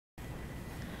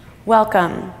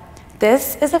Welcome.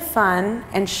 This is a fun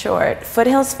and short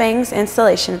Foothills Fangs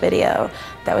installation video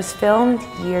that was filmed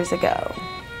years ago.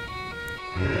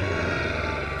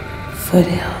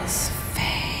 Foothills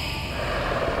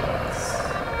Fangs.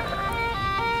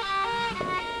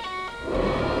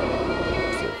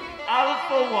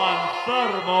 Alpha 1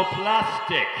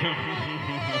 thermoplastic.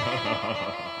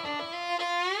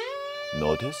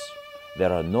 Notice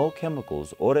there are no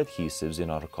chemicals or adhesives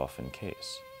in our coffin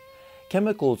case.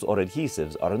 Chemicals or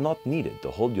adhesives are not needed to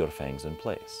hold your fangs in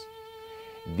place.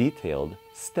 Detailed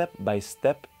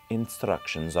step-by-step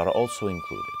instructions are also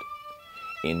included.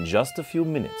 In just a few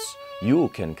minutes, you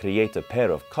can create a pair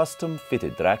of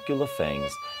custom-fitted Dracula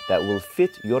fangs that will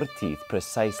fit your teeth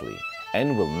precisely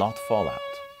and will not fall out.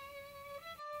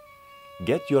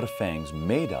 Get your fangs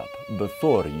made up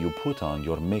before you put on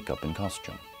your makeup and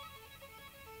costume.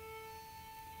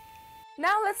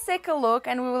 Now let's take a look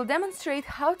and we will demonstrate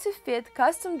how to fit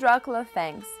custom Dracula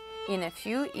fangs in a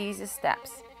few easy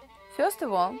steps. First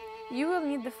of all, you will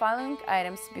need the following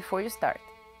items before you start.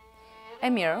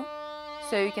 A mirror,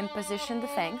 so you can position the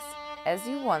fangs as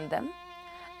you want them,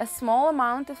 a small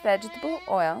amount of vegetable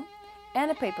oil and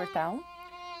a paper towel,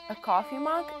 a coffee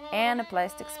mug and a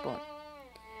plastic spoon.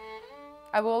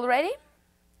 Are we all ready?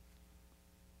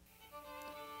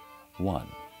 1.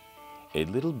 A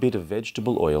little bit of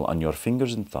vegetable oil on your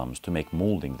fingers and thumbs to make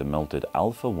molding the melted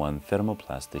Alpha 1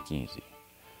 thermoplastic easy.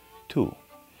 2.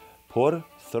 Pour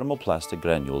thermoplastic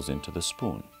granules into the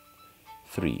spoon.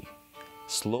 3.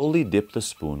 Slowly dip the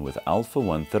spoon with Alpha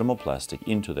 1 thermoplastic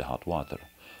into the hot water.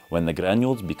 When the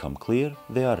granules become clear,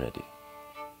 they are ready.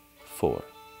 4.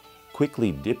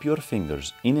 Quickly dip your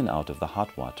fingers in and out of the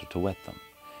hot water to wet them.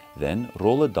 Then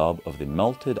roll a dab of the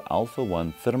melted Alpha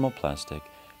 1 thermoplastic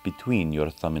between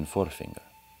your thumb and forefinger.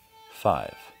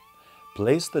 5.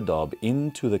 Place the daub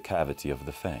into the cavity of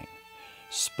the fang.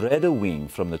 Spread a wing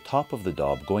from the top of the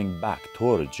daub going back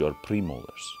towards your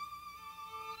premolars.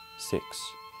 6.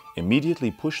 Immediately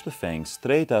push the fang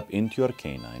straight up into your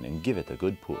canine and give it a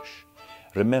good push.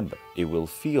 Remember, it will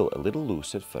feel a little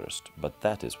loose at first, but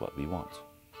that is what we want.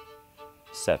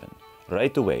 7.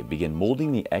 Right away, begin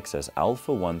molding the excess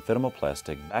Alpha 1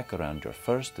 thermoplastic back around your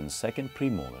first and second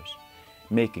premolars,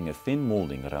 making a thin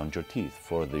molding around your teeth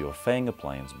for your fang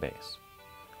appliance base.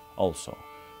 Also,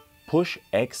 push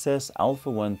excess Alpha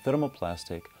 1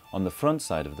 thermoplastic on the front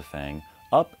side of the fang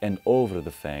up and over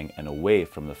the fang and away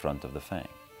from the front of the fang.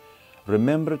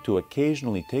 Remember to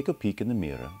occasionally take a peek in the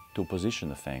mirror to position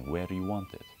the fang where you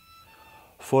want it.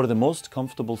 For the most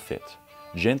comfortable fit,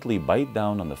 gently bite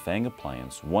down on the fang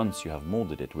appliance once you have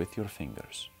molded it with your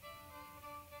fingers.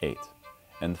 8.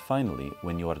 And finally,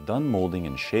 when you are done molding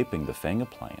and shaping the fang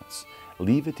appliance,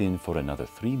 leave it in for another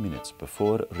 3 minutes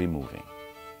before removing.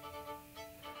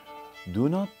 Do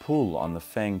not pull on the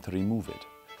fang to remove it.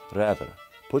 Rather,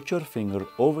 put your finger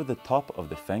over the top of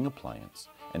the fang appliance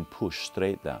and push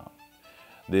straight down.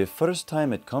 The first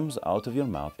time it comes out of your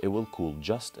mouth, it will cool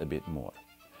just a bit more.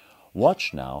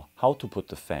 Watch now how to put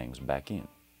the fangs back in.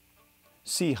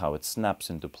 See how it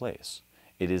snaps into place.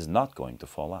 It is not going to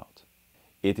fall out.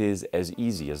 It is as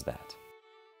easy as that.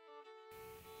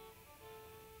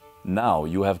 Now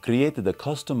you have created a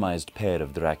customized pair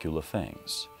of Dracula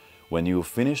fangs. When you've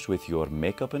finished with your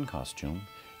makeup and costume,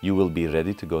 you will be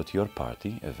ready to go to your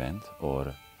party, event,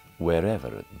 or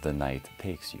wherever the night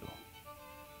takes you.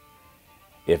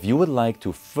 If you would like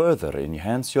to further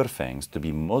enhance your fangs to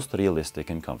be most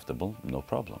realistic and comfortable, no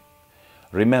problem.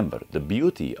 Remember, the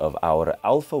beauty of our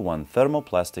Alpha 1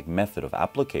 thermoplastic method of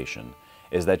application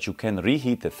is that you can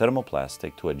reheat the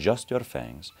thermoplastic to adjust your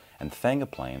fangs and fang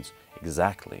appliance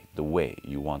exactly the way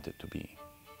you want it to be.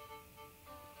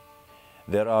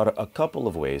 There are a couple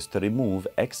of ways to remove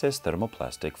excess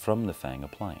thermoplastic from the fang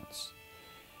appliance.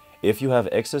 If you have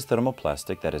excess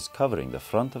thermoplastic that is covering the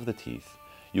front of the teeth,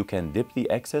 you can dip the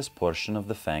excess portion of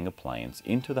the fang appliance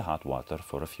into the hot water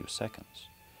for a few seconds.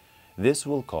 This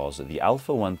will cause the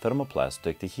Alpha 1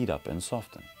 thermoplastic to heat up and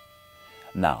soften.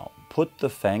 Now, put the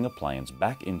fang appliance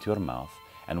back into your mouth,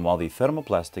 and while the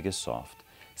thermoplastic is soft,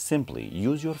 simply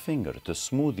use your finger to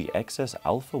smooth the excess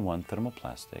Alpha 1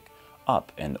 thermoplastic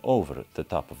up and over the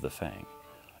top of the fang.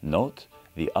 Note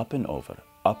the up and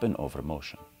over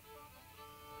motion.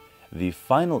 The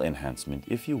final enhancement,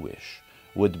 if you wish,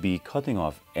 would be cutting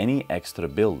off any extra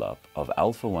buildup of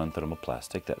Alpha 1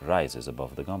 thermoplastic that rises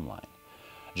above the gum line.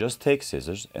 Just take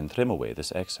scissors and trim away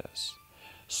this excess.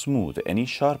 Smooth any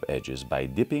sharp edges by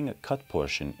dipping a cut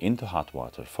portion into hot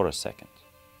water for a second.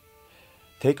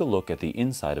 Take a look at the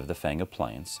inside of the fang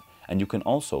appliance, and you can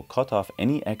also cut off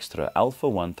any extra Alpha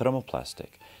 1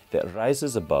 thermoplastic that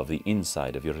rises above the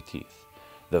inside of your teeth.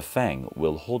 The Fang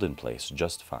will hold in place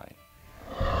just fine.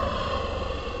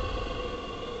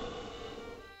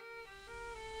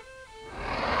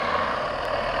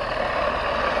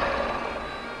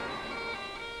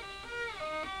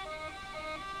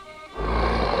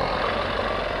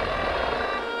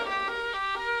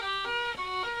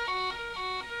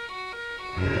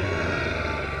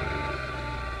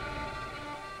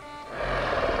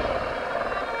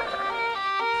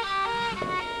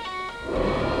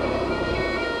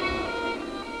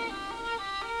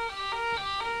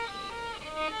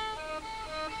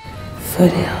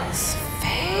 Foothills.